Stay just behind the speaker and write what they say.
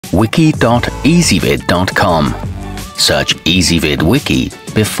wiki.ezvid.com. Search Ezvid Wiki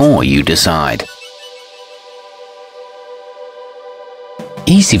before you decide.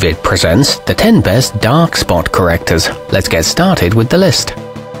 Ezvid presents the 10 best dark spot correctors. Let's get started with the list.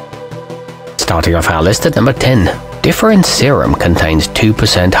 Starting off our list at number 10. Differin serum contains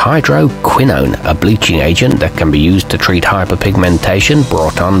 2% hydroquinone, a bleaching agent that can be used to treat hyperpigmentation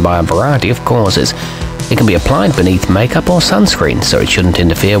brought on by a variety of causes. It can be applied beneath makeup or sunscreen, so it shouldn't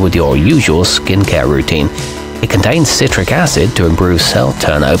interfere with your usual skincare routine. It contains citric acid to improve cell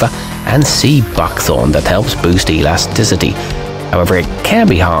turnover and sea buckthorn that helps boost elasticity. However, it can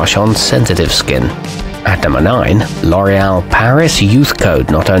be harsh on sensitive skin. At number 9, L'Oreal Paris Youth Code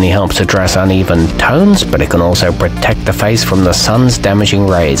not only helps address uneven tones, but it can also protect the face from the sun's damaging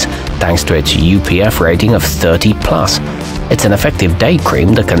rays, thanks to its UPF rating of 30+. It's an effective day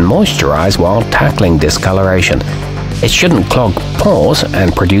cream that can moisturize while tackling discoloration. It shouldn't clog pores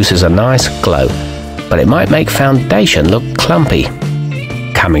and produces a nice glow, but it might make foundation look clumpy.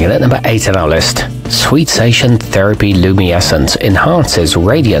 Coming in at number 8 on our list, Sweetsation Therapy Lumiessence enhances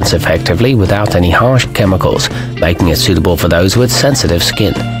radiance effectively without any harsh chemicals, making it suitable for those with sensitive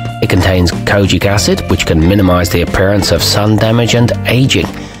skin. It contains kojic acid, which can minimize the appearance of sun damage and aging.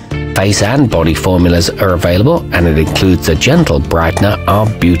 Face and body formulas are available, and it includes the gentle brightener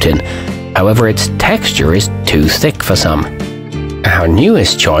arbutin. However, its texture is too thick for some. Our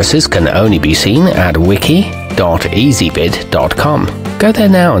newest choices can only be seen at wiki.ezvid.com. Go there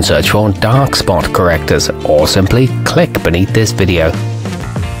now and search for dark spot correctors, or simply click beneath this video.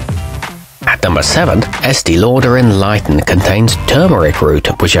 At number 7, Estee Lauder Enlighten contains turmeric root,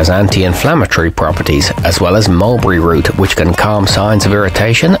 which has anti-inflammatory properties, as well as mulberry root, which can calm signs of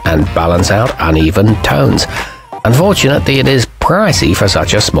irritation and balance out uneven tones. Unfortunately, it is pricey for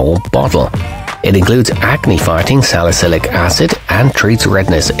such a small bottle. It includes acne-fighting salicylic acid and treats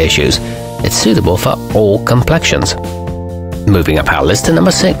redness issues. It's suitable for all complexions. Moving up our list to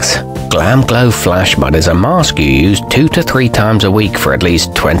number 6. Glamglow Flashmud is a mask you use 2 to 3 times a week for at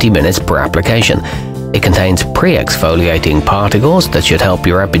least 20 minutes per application. It contains pre-exfoliating particles that should help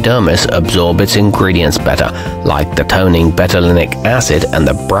your epidermis absorb its ingredients better, like the toning betulinic acid and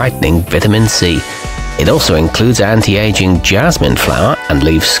the brightening vitamin C. It also includes anti-aging jasmine flower and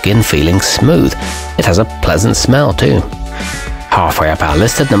leaves skin feeling smooth. It has a pleasant smell too. Halfway up our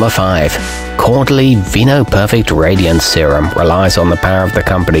list at number 5. Caudalie Vinoperfect Radiance Serum relies on the power of the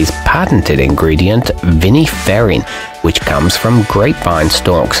company's patented ingredient viniferin, which comes from grapevine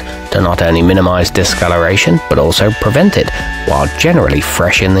stalks, to not only minimize discoloration but also prevent it, while generally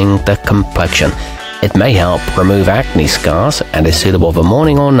freshening the complexion. It may help remove acne scars and is suitable for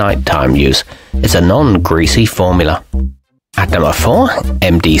morning or nighttime use. It's a non-greasy formula. At number 4,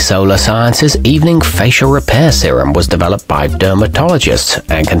 mdsolarsciences Evening Facial Repair Serum was developed by dermatologists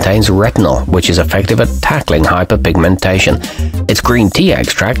and contains retinol, which is effective at tackling hyperpigmentation. Its green tea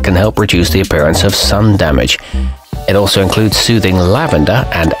extract can help reduce the appearance of sun damage. It also includes soothing lavender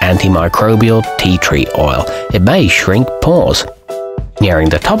and antimicrobial tea tree oil. It may shrink pores. Nearing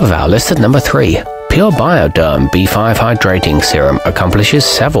the top of our list at number 3, Pure Bioderm B5 Hydrating Serum accomplishes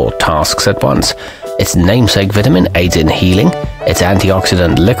several tasks at once. Its namesake vitamin aids in healing, its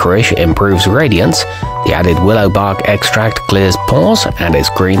antioxidant licorice improves radiance, the added willow bark extract clears pores, and its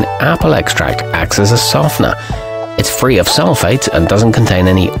green apple extract acts as a softener. It's free of sulfates and doesn't contain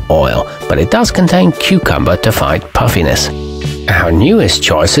any oil, but it does contain cucumber to fight puffiness. Our newest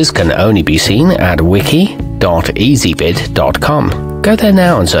choices can only be seen at wiki.ezvid.com. Go there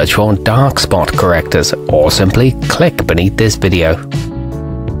now and search for dark spot correctors, or simply click beneath this video.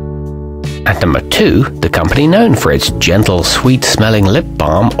 At number 2, the company known for its gentle, sweet-smelling lip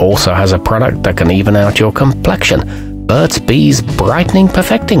balm also has a product that can even out your complexion. Burt's Bees Brightening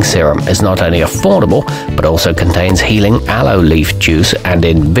Perfecting Serum is not only affordable, but also contains healing aloe leaf juice and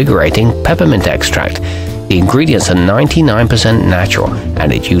invigorating peppermint extract. The ingredients are 99% natural,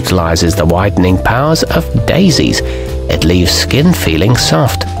 and it utilizes the whitening powers of daisies. It leaves skin feeling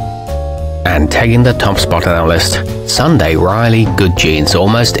soft. And taking the top spot on our list, Sunday Riley Good Genes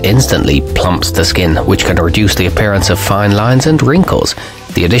almost instantly plumps the skin, which can reduce the appearance of fine lines and wrinkles.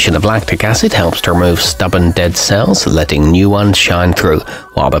 The addition of lactic acid helps to remove stubborn dead cells, letting new ones shine through,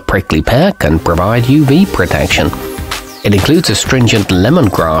 while the prickly pear can provide UV protection. It includes astringent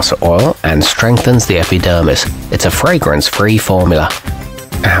lemongrass oil and strengthens the epidermis. It's a fragrance-free formula.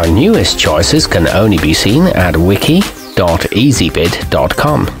 Our newest choices can only be seen at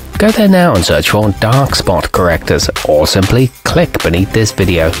wiki.ezvid.com. Go there now and search for dark spot correctors, or simply click beneath this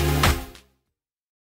video.